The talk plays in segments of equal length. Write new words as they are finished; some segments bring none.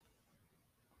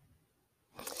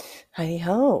Heidi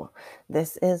ho.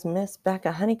 This is Miss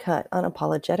Becca Honeycutt,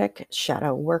 unapologetic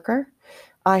shadow worker.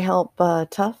 I help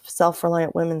tough,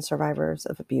 self-reliant women survivors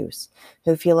of abuse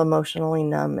who feel emotionally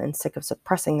numb and sick of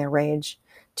suppressing their rage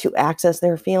to access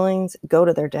their feelings, go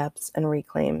to their depths, and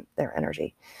reclaim their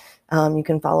energy. You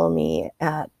can follow me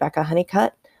at Becca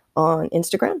Honeycutt on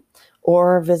Instagram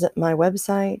or visit my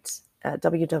website at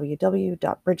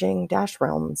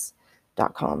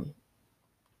www.bridging-realms.com.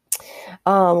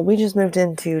 We just moved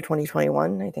into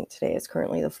 2021. I think today is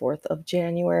currently the 4th of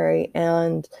January.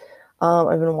 And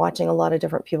I've been watching a lot of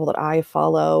different people that I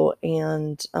follow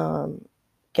and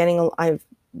getting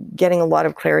a lot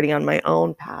of clarity on my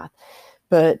own path.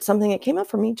 But something that came up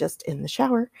for me just in the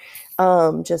shower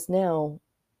just now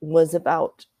was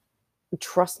about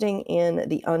trusting in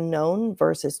the unknown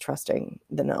versus trusting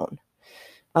the known.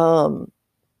 I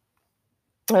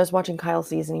was watching Kyle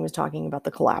Cease and he was talking about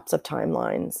the collapse of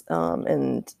timelines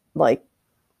and like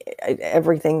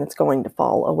everything that's going to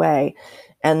fall away.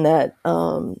 And that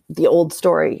the old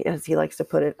story, as he likes to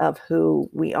put it, of who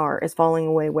we are is falling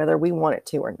away, whether we want it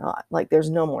to or not. Like there's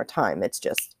no more time. It's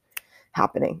just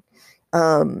happening.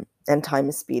 And time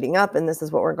is speeding up. And this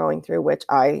is what we're going through, which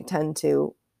I tend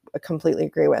to completely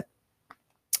agree with.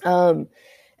 And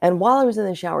while I was in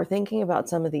the shower thinking about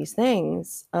some of these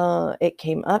things, it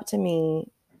came up to me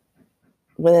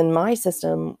within my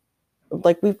system,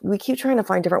 like we keep trying to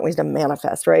find different ways to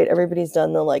manifest, right? Everybody's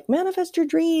done the like manifest your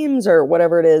dreams or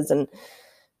whatever it is. And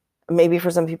maybe for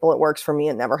some people it works. For me,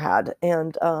 it never had.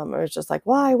 And I was just like,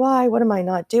 why, what am I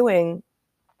not doing?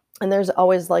 And there's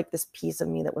always like this piece of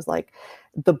me that was like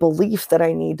the belief that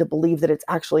I need to believe that it's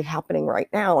actually happening right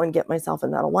now and get myself in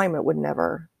that alignment would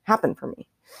never happen for me.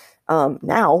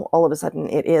 Now, all of a sudden,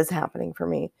 it is happening for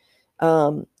me.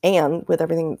 And with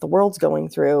everything that the world's going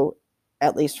through,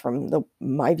 at least from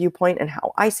my viewpoint and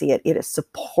how I see it, it is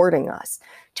supporting us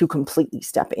to completely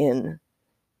step in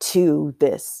to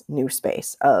this new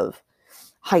space of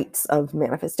heights of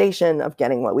manifestation, of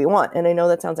getting what we want. And I know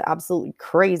that sounds absolutely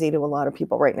crazy to a lot of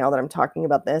people right now that I'm talking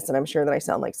about this. And I'm sure that I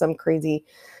sound like some crazy,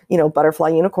 butterfly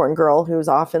unicorn girl who's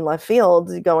off in left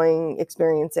field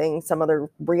experiencing some other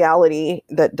reality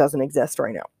that doesn't exist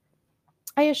right now.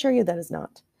 I assure you that is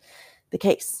not the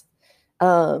case.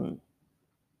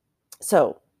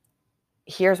 So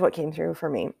here's what came through for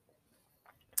me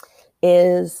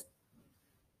is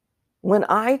when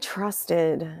I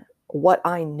trusted what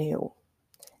I knew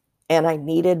and I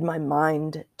needed my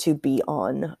mind to be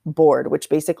on board, which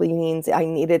basically means I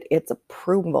needed its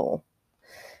approval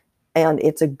and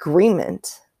its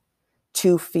agreement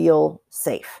to feel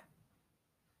safe.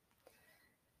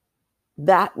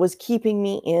 That was keeping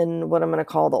me in what I'm going to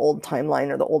call the old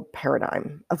timeline or the old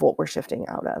paradigm of what we're shifting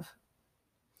out of.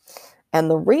 And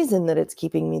the reason that it's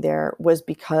keeping me there was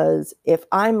because if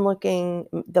I'm looking,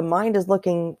 the mind is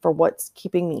looking for what's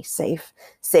keeping me safe.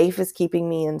 Safe is keeping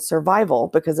me in survival,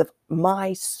 because if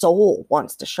my soul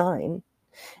wants to shine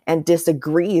and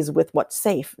disagrees with what's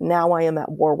safe, now I am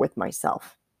at war with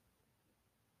myself.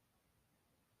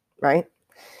 Right?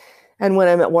 And when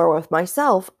I'm at war with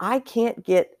myself, I can't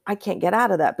get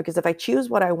out of that, because if I choose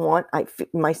what I want,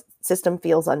 my system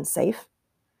feels unsafe.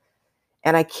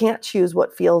 And I can't choose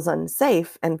what feels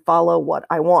unsafe and follow what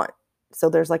I want. So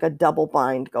there's like a double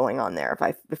bind going on there.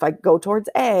 If I go towards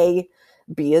A,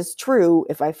 B is true.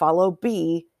 If I follow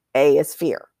B, A is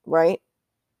fear, right?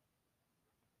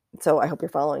 So I hope you're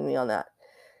following me on that.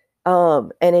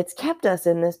 And it's kept us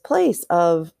in this place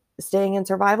of staying in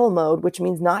survival mode, which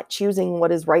means not choosing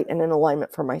what is right and in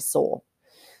alignment for my soul.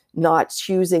 Not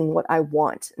choosing what I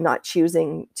want, not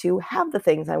choosing to have the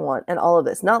things I want, and all of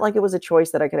this. Not like it was a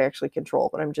choice that I could actually control,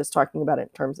 but I'm just talking about it in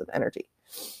terms of energy.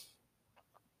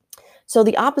 So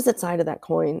the opposite side of that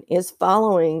coin is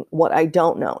following what I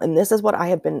don't know. And this is what I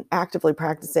have been actively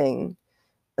practicing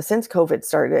since COVID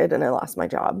started and I lost my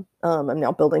job. I'm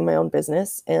now building my own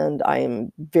business, and I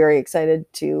am very excited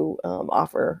to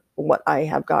offer what I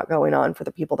have got going on for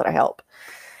the people that I help.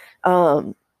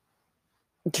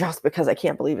 Just because I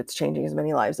can't believe it's changing as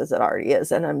many lives as it already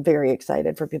is. And I'm very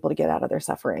excited for people to get out of their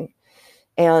suffering.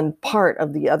 And part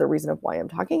of the other reason of why I'm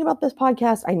talking about this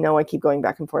podcast, I know I keep going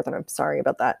back and forth, and I'm sorry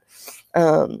about that,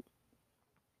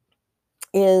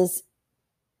 is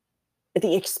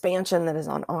the expansion that is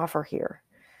on offer here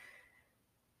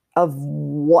of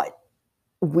what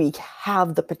we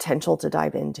have the potential to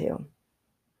dive into.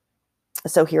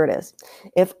 So here it is.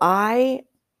 If I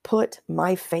put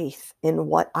my faith in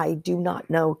what I do not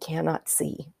know, cannot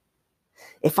see,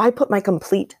 if I put my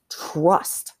complete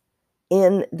trust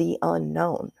in the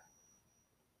unknown,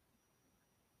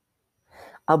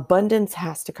 abundance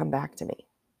has to come back to me.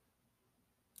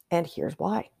 And here's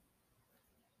why.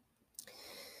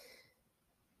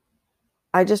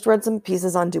 I just read some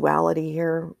pieces on duality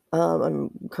here.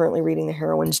 I'm currently reading The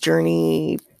Heroine's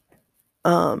Journey.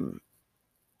 I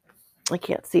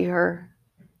can't see her,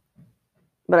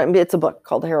 but it's a book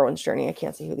called The Heroine's Journey. I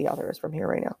can't see who the author is from here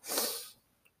right now.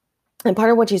 And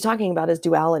part of what she's talking about is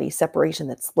duality, separation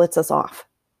that splits us off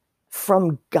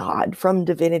from God, from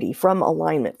divinity, from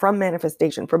alignment, from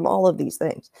manifestation, from all of these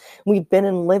things. We've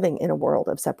been living in a world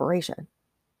of separation.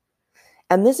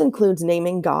 And this includes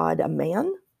naming God a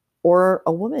man or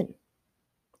a woman.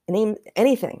 Name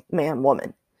anything, man,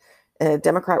 woman,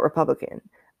 Democrat, Republican,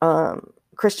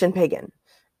 Christian, pagan.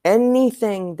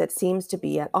 Anything that seems to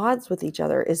be at odds with each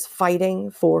other is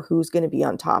fighting for who's going to be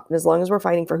on top. And as long as we're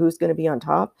fighting for who's going to be on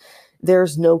top,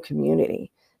 there's no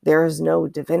community. There's no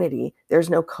divinity. There's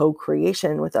no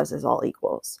co-creation with us as all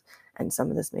equals. And some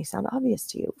of this may sound obvious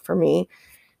to you. For me,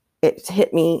 it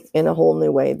hit me in a whole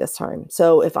new way this time.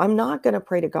 So if I'm not going to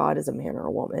pray to God as a man or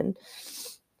a woman,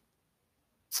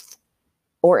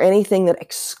 or anything that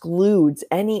excludes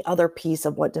any other piece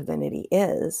of what divinity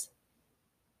is,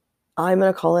 I'm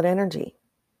going to call it energy.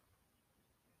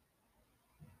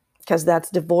 Because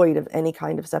that's devoid of any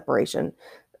kind of separation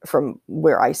from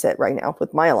where I sit right now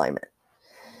with my alignment.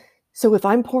 So if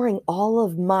I'm pouring all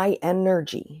of my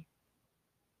energy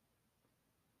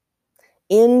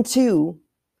into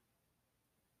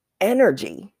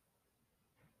energy,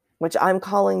 which I'm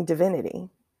calling divinity,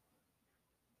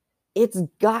 it's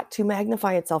got to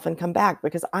magnify itself and come back,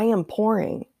 because I am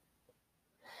pouring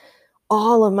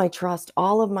all of my trust,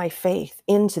 all of my faith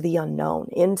into the unknown,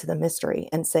 into the mystery,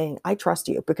 and saying, I trust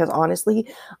you, because honestly,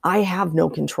 I have no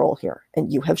control here.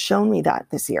 And you have shown me that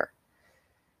this year.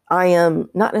 I am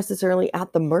not necessarily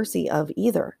at the mercy of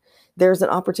either. There's an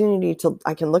opportunity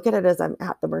I can look at it as I'm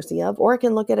at the mercy of, or I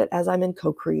can look at it as I'm in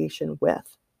co-creation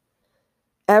with.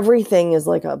 Everything is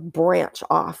like a branch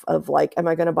off of like, am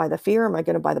I going to buy the fear? Am I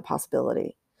going to buy the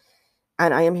possibility?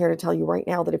 And I am here to tell you right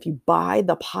now that if you buy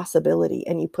the possibility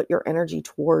and you put your energy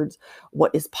towards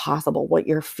what is possible, what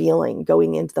you're feeling,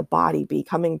 going into the body,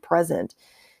 becoming present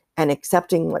and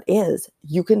accepting what is,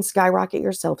 you can skyrocket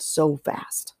yourself so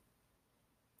fast.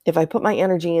 If I put my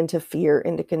energy into fear,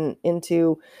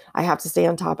 into I have to stay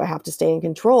on top, I have to stay in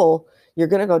control, you're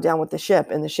going to go down with the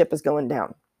ship, and the ship is going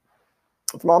down.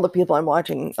 From all the people I'm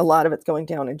watching, a lot of it's going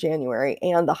down in January,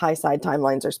 and the high side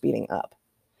timelines are speeding up.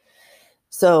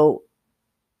 So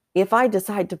if I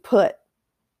decide to put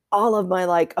all of my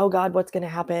like, oh God, what's going to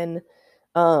happen?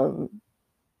 How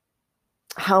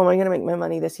am I going to make my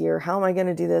money this year? How am I going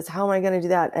to do this? How am I going to do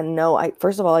that? And no,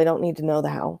 first of all, I don't need to know the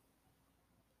how.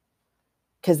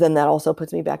 Because then that also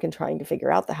puts me back in trying to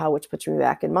figure out the how, which puts me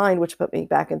back in mind, which put me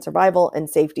back in survival and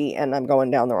safety. And I'm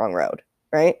going down the wrong road,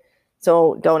 right?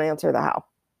 So don't answer the how.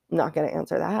 I'm not going to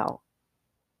answer the how.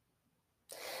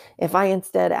 If I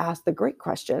instead ask the great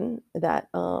question that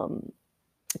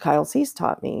Kyle Cease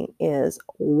taught me is,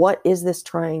 what is this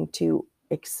trying to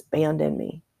expand in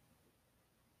me?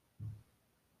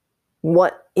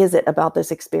 What is it about this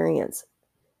experience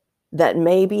that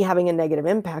may be having a negative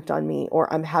impact on me,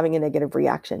 or I'm having a negative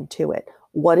reaction to it?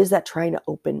 What is that trying to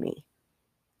open me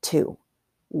to?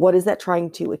 What is that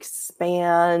trying to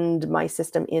expand my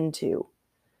system into?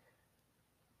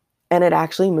 And it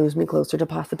actually moves me closer to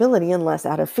possibility and less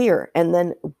out of fear. And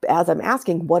then as I'm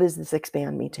asking, what does this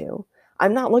expand me to?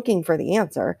 I'm not looking for the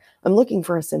answer. I'm looking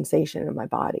for a sensation in my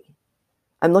body.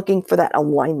 I'm looking for that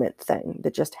alignment thing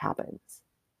that just happens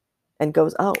and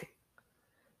goes, oh,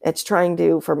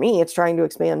 for me, it's trying to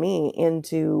expand me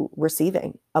into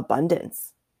receiving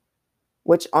abundance,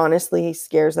 which honestly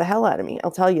scares the hell out of me. I'll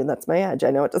tell you, that's my edge.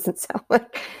 I know it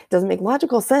doesn't make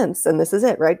logical sense. And this is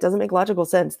it, right? It doesn't make logical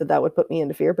sense that would put me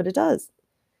into fear, but it does.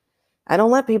 I don't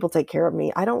let people take care of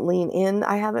me. I don't lean in.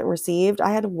 I haven't received.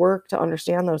 I had to work to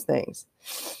understand those things.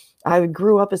 I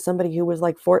grew up as somebody who was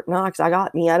like Fort Knox. I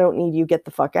got me. I don't need you. Get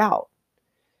the fuck out.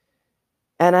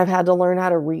 And I've had to learn how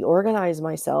to reorganize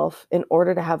myself in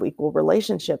order to have equal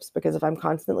relationships, because if I'm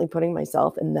constantly putting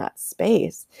myself in that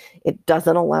space, it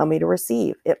doesn't allow me to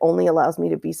receive. It only allows me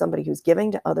to be somebody who's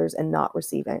giving to others and not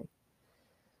receiving.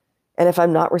 And if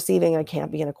I'm not receiving, I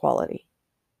can't be in equality.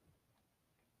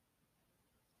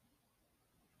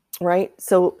 Right?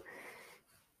 So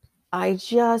I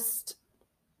just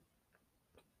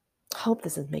hope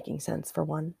this is making sense, for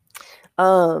one.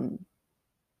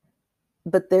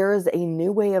 But there is a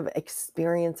new way of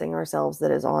experiencing ourselves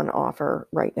that is on offer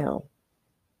right now.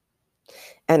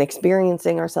 And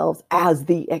experiencing ourselves as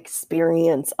the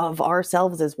experience of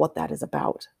ourselves is what that is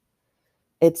about.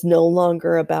 It's no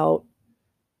longer about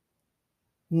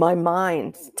my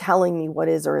mind telling me what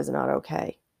is or is not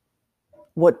okay.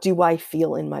 What do I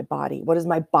feel in my body? What is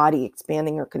my body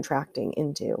expanding or contracting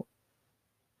into?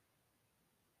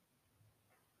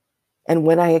 And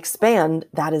when I expand,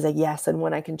 that is a yes. And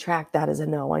when I contract, that is a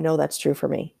no. I know that's true for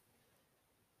me.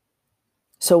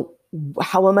 So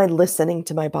how am I listening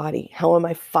to my body? How am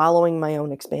I following my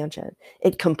own expansion?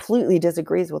 It completely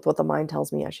disagrees with what the mind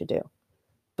tells me I should do.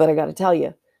 But I got to tell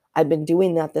you, I've been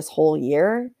doing that this whole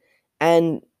year,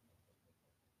 and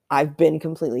I've been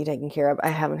completely taken care of. I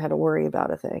haven't had to worry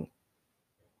about a thing.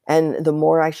 And the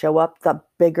more I show up, the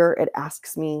bigger it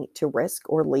asks me to risk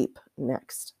or leap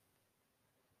next.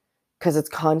 Because it's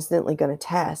constantly going to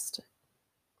test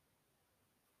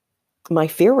my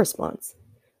fear response.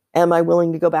 Am I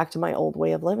willing to go back to my old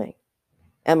way of living?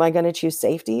 Am I going to choose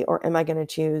safety, or am I going to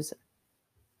choose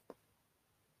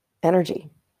energy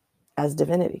as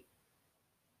divinity?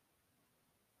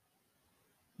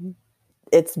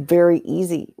 It's very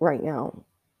easy right now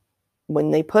when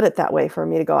they put it that way for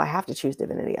me to go, I have to choose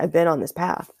divinity. I've been on this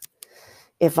path.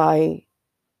 If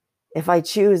I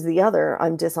choose the other,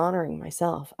 I'm dishonoring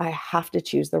myself. I have to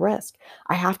choose the risk.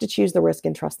 I have to choose the risk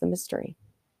and trust the mystery.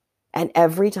 And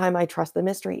every time I trust the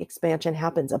mystery, expansion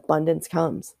happens, abundance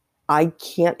comes. I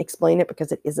can't explain it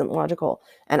because it isn't logical.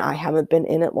 And I haven't been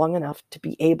in it long enough to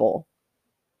be able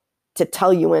to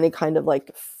tell you any kind of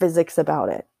like physics about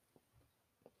it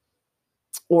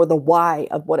or the why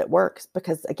of what it works.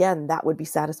 Because again, that would be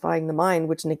satisfying the mind,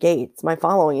 which negates my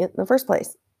following it in the first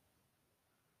place.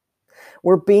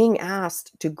 We're being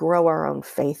asked to grow our own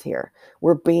faith here.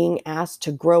 We're being asked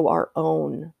to grow our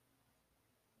own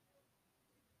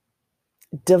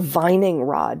divining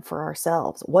rod for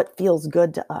ourselves. What feels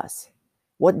good to us?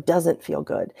 What doesn't feel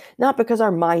good? Not because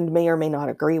our mind may or may not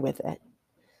agree with it,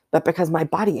 but because my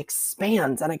body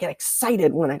expands and I get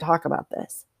excited when I talk about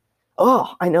this.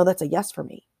 Oh, I know that's a yes for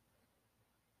me.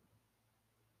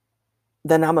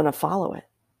 Then I'm going to follow it.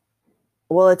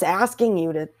 Well, it's asking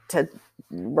you to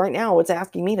right now, it's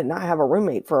asking me to not have a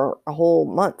roommate for a whole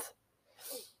month.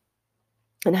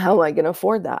 And how am I going to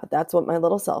afford that? That's what my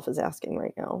little self is asking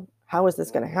right now. How is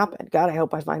this going to happen? God, I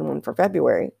hope I find one for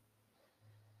February.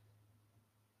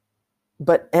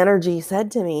 But energy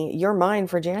said to me, you're mine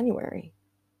for January.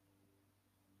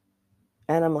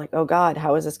 And I'm like, oh God,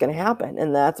 how is this going to happen?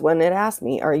 And that's when it asked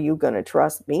me, are you going to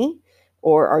trust me?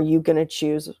 Or are you going to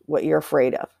choose what you're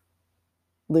afraid of?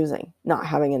 Losing, not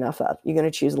having enough of. You're going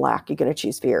to choose lack. You're going to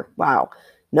choose fear. Wow.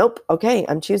 Nope. Okay,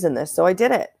 I'm choosing this. So I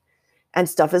did it. And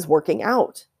stuff is working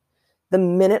out. The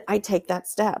minute I take that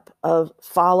step of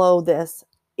follow this,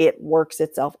 it works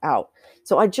itself out.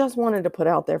 So I just wanted to put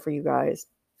out there for you guys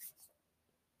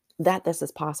that this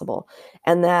is possible.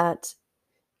 And that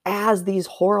as these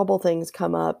horrible things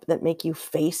come up that make you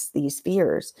face these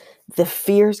fears, the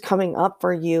fears coming up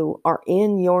for you are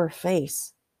in your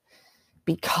face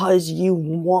because you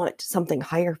want something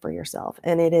higher for yourself.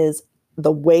 And it is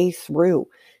the way through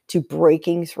to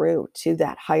breaking through to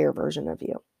that higher version of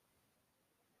you.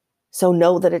 So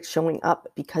know that it's showing up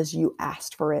because you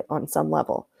asked for it on some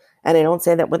level. And I don't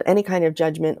say that with any kind of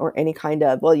judgment or any kind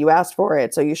of, well, you asked for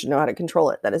it, so you should know how to control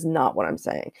it. That is not what I'm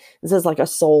saying. This is like a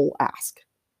soul ask,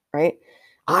 right?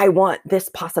 I want this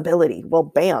possibility. Well,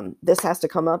 bam, this has to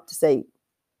come up to say,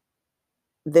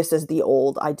 this is the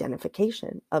old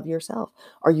identification of yourself.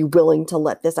 Are you willing to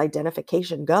let this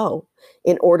identification go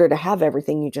in order to have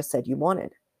everything you just said you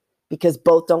wanted? Because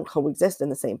both don't coexist in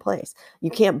the same place. You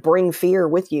can't bring fear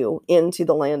with you into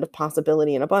the land of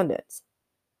possibility and abundance.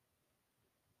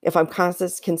 If I'm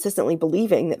consistently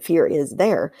believing that fear is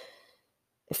there,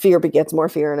 fear begets more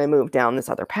fear and I move down this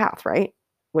other path, right?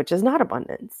 Which is not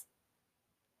abundance.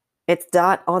 It's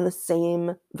not on the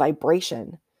same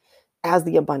vibration as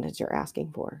the abundance you're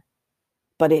asking for.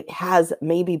 But it has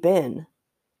maybe been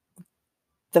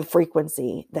the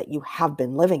frequency that you have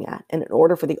been living at. And in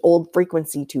order for the old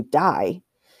frequency to die,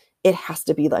 it has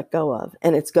to be let go of.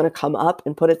 And it's going to come up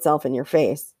and put itself in your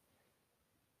face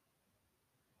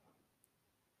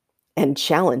and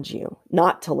challenge you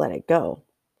not to let it go,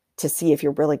 to see if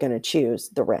you're really going to choose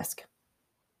the risk.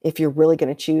 If you're really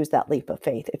going to choose that leap of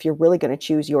faith. If you're really going to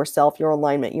choose yourself, your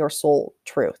alignment, your soul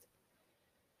truth.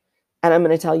 And I'm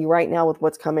going to tell you right now with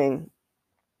what's coming,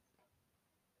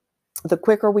 the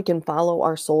quicker we can follow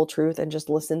our soul truth and just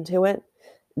listen to it,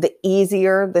 the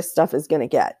easier this stuff is going to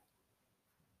get.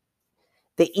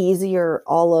 The easier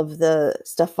all of the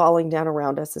stuff falling down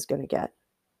around us is going to get.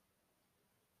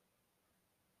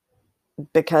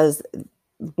 Because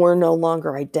we're no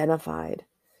longer identified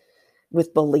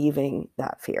with believing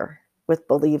that fear, with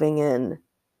believing in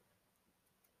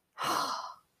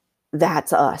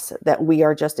that's us, that we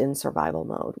are just in survival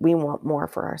mode. We want more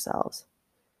for ourselves.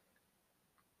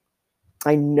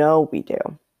 I know we do.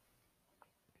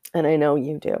 And I know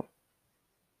you do.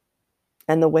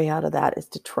 And the way out of that is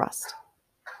to trust.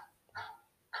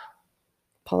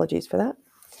 apologies for that,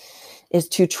 is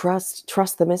to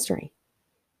trust the mystery,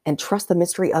 and trust the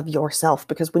mystery of yourself.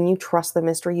 Because when you trust the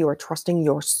mystery, you are trusting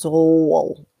your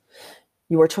soul.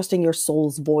 You are trusting your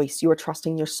soul's voice. You are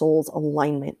trusting your soul's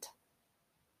alignment.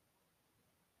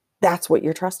 That's what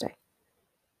you're trusting.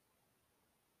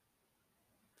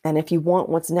 And if you want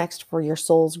what's next for your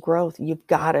soul's growth, you've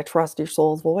got to trust your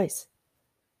soul's voice.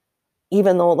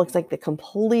 Even though it looks like the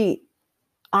complete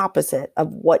opposite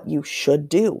of what you should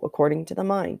do according to the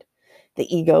mind,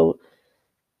 the ego,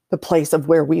 the place of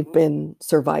where we've been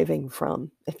surviving from.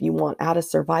 If you want out of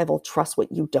survival, trust what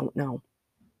you don't know.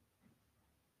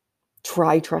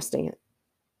 Try trusting it.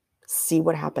 See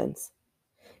what happens.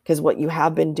 Because what you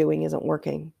have been doing isn't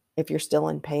working if you're still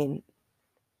in pain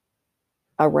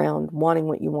around wanting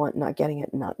what you want, not getting it,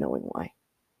 and not knowing why.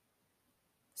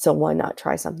 So why not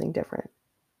try something different?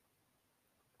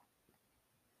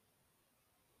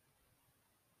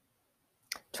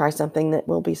 Try something that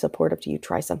will be supportive to you.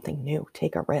 Try something new.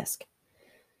 Take a risk.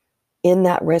 In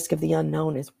that risk of the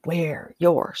unknown is where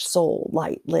your soul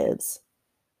light lives.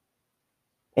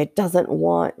 It doesn't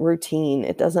want routine.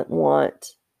 It doesn't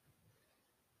want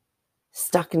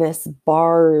stuckness,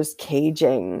 bars,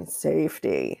 caging,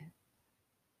 safety.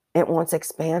 It wants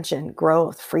expansion,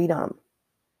 growth, freedom.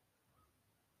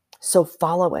 So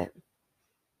follow it.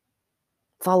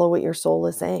 Follow what your soul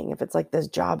is saying. If it's like, this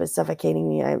job is suffocating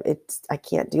me, I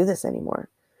can't do this anymore.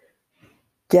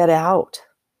 Get out.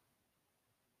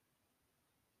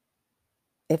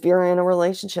 If you're in a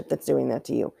relationship that's doing that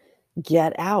to you,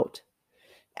 get out.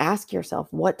 Ask yourself,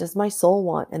 what does my soul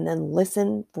want? And then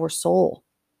listen for soul.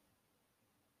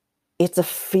 It's a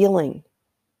feeling.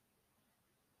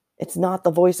 It's not the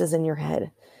voices in your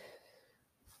head.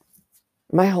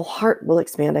 My whole heart will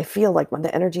expand. I feel like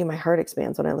the energy in my heart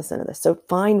expands when I listen to this. So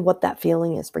find what that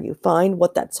feeling is for you. Find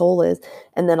what that soul is,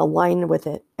 and then align with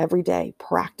it every day.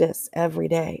 Practice every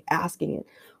day, asking it,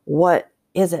 what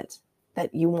is it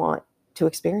that you want to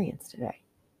experience today?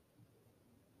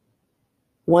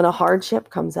 When a hardship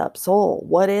comes up, soul,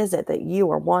 what is it that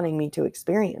you are wanting me to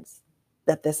experience?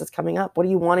 That this is coming up. What are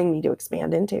you wanting me to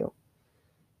expand into?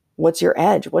 What's your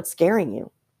edge? What's scaring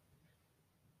you?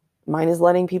 Mine is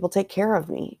letting people take care of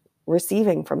me,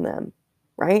 receiving from them,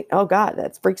 right? Oh God,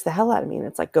 that freaks the hell out of me. And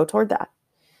it's like, go toward that.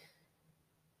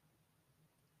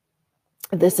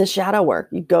 This is shadow work.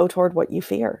 You go toward what you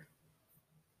fear.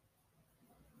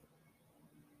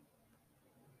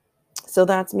 So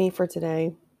that's me for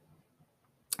today.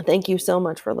 Thank you so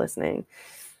much for listening.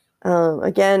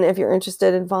 Again, if you're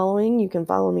interested in following, you can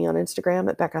follow me on Instagram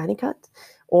at Becca Honeycutt,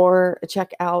 or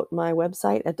check out my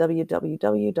website at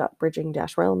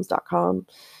www.bridging-realms.com.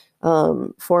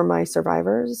 For my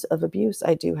survivors of abuse,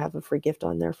 I do have a free gift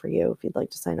on there for you if you'd like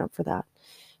to sign up for that.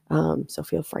 So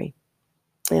feel free,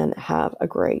 and have a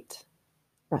great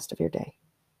rest of your day.